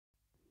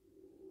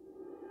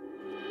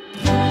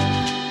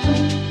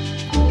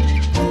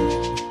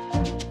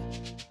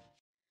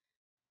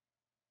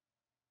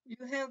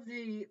have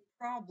the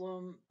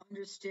problem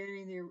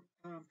understanding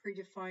the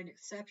predefined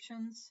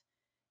exceptions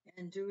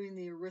and doing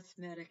the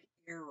arithmetic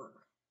error.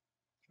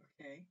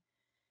 Okay,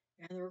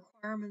 and the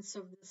requirements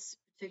of this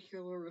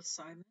particular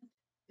assignment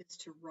is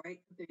to write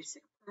a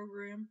basic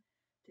program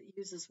that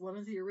uses one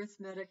of the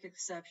arithmetic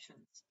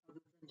exceptions other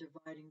than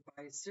dividing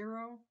by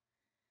 0.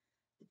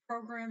 The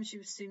programs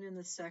you've seen in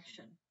this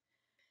section.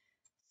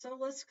 So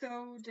let's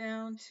go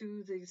down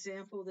to the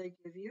example they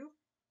give you.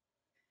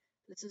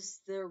 This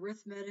is the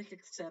arithmetic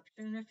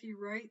exception. If you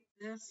write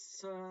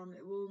this,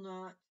 it will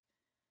not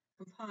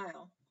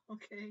compile,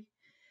 okay?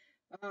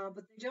 But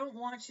they don't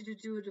want you to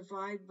do a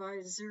divide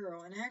by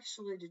 0. And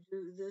actually, to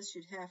do this,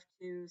 you'd have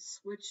to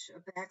switch a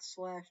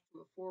backslash to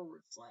a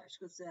forward slash,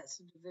 because that's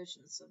a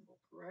division symbol,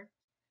 correct?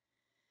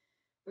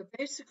 But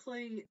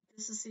basically,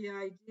 this is the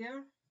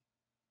idea.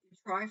 You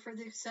try for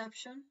the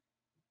exception.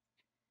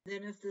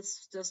 Then if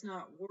this does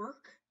not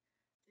work,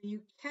 then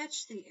you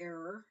catch the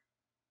error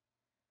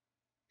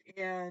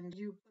and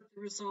you put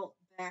the result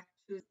back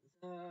to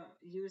the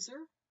user.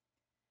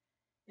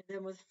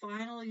 And then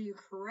finally you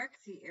correct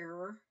the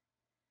error,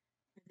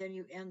 and then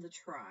you end the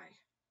try.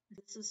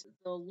 This is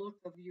the look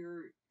of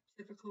your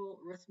typical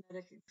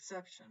arithmetic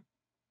exception.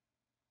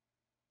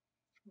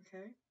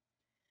 Okay,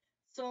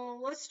 so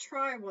let's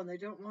try one. They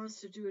don't want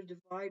us to do a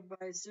divide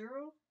by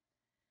 0.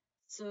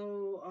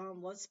 So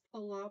let's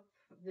pull up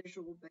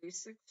Visual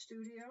Basic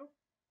Studio.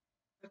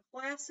 A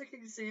classic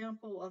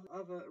example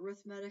of an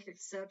arithmetic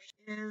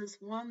exception is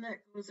one that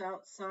goes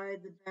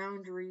outside the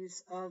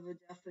boundaries of a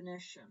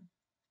definition.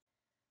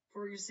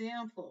 For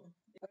example,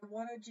 if I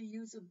wanted to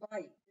use a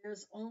byte,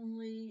 there's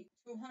only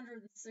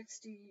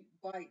 260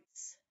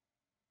 bytes.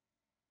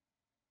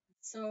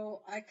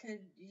 So I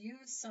could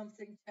use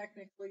something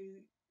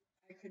technically.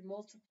 I could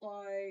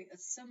multiply a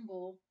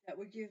symbol that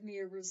would give me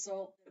a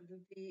result that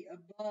would be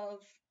above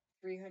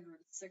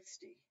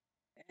 360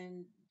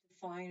 and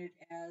define it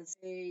as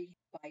a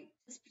byte. In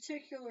this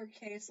particular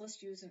case,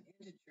 let's use an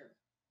integer.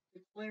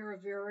 Declare a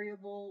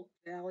variable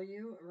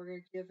value, and we're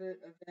going to give it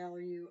a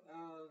value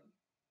of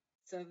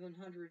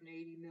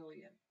 780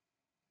 million.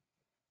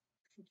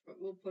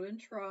 We'll put in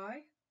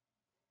try.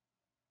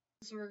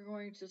 So we're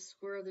going to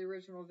square the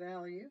original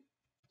value.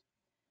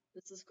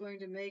 This is going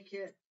to make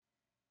it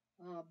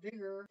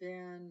bigger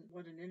than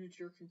what an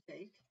integer can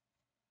take.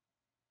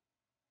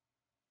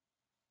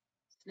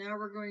 So now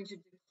we're going to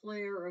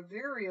declare a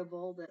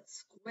variable that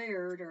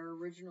squared our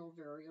original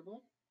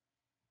variable.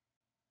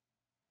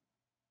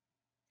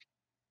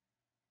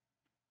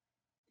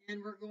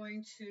 And we're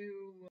going to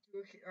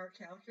do our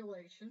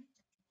calculation.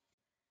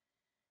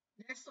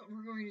 Next, what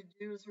we're going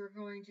to do is we're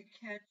going to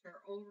catch our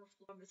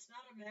overflow. It's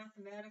not a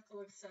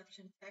mathematical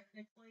exception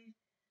technically.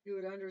 You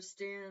would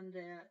understand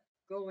that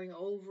going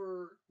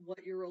over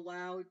what you're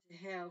allowed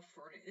to have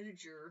for an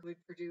integer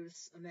would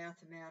produce a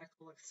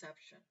mathematical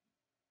exception.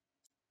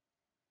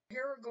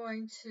 Here we're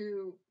going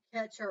to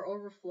catch our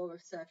overflow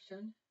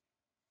exception.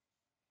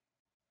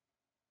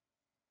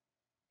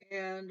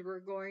 And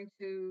we're going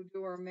to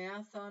do our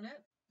math on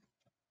it.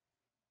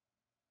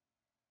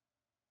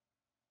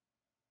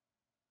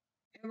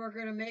 And we're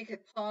going to make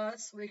it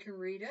pause so we can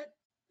read it.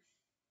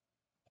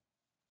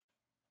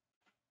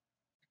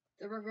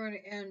 Then we're going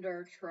to end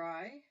our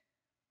try.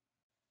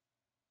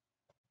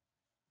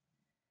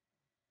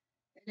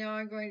 And now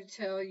I'm going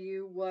to tell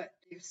you what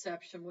the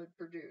exception would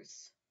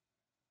produce.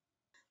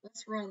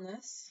 Let's run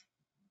this.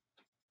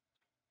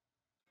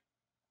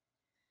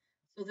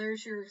 So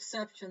there's your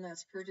exception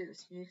that's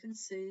produced. And you can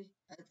see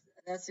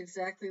that's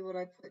exactly what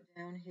I put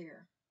down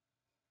here.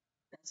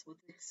 That's what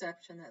the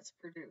exception that's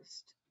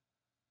produced.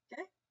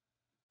 Okay?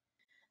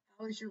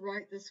 How would you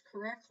write this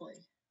correctly?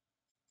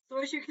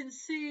 So as you can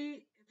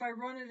see, if I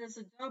run it as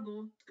a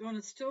double, it's going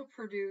to still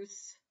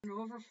produce an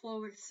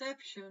overflow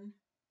exception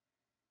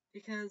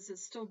because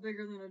it's still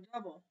bigger than a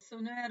double. So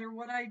no matter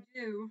what I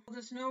do,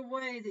 there's no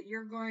way that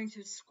you're going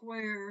to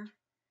square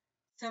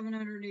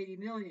 780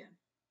 million.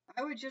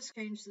 I would just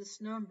change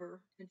this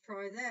number and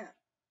try that.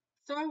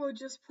 So I would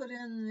just put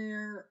in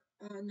there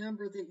a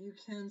number that you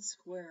can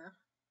square.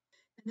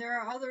 And there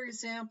are other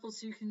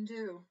examples you can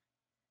do.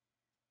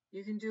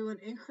 You can do an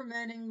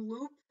incrementing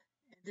loop,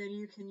 and then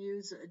you can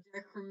use a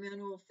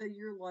decremental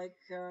figure like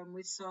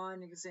we saw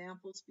in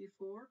examples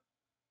before.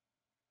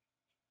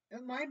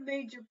 And my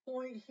major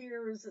point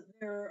here is that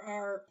there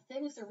are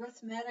things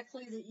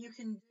arithmetically that you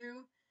can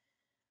do,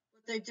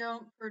 but they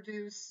don't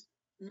produce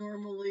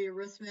normally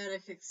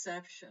arithmetic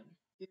exception.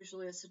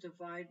 Usually it's a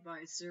divide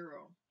by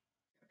 0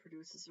 that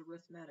produces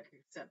arithmetic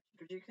exception.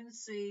 But you can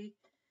see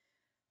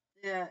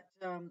that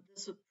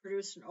this would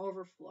produce an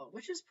overflow,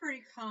 which is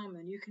pretty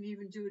common. You can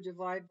even do a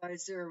divide by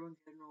 0 and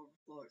get an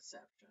overflow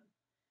exception.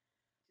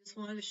 Just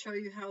wanted to show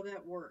you how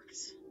that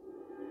works.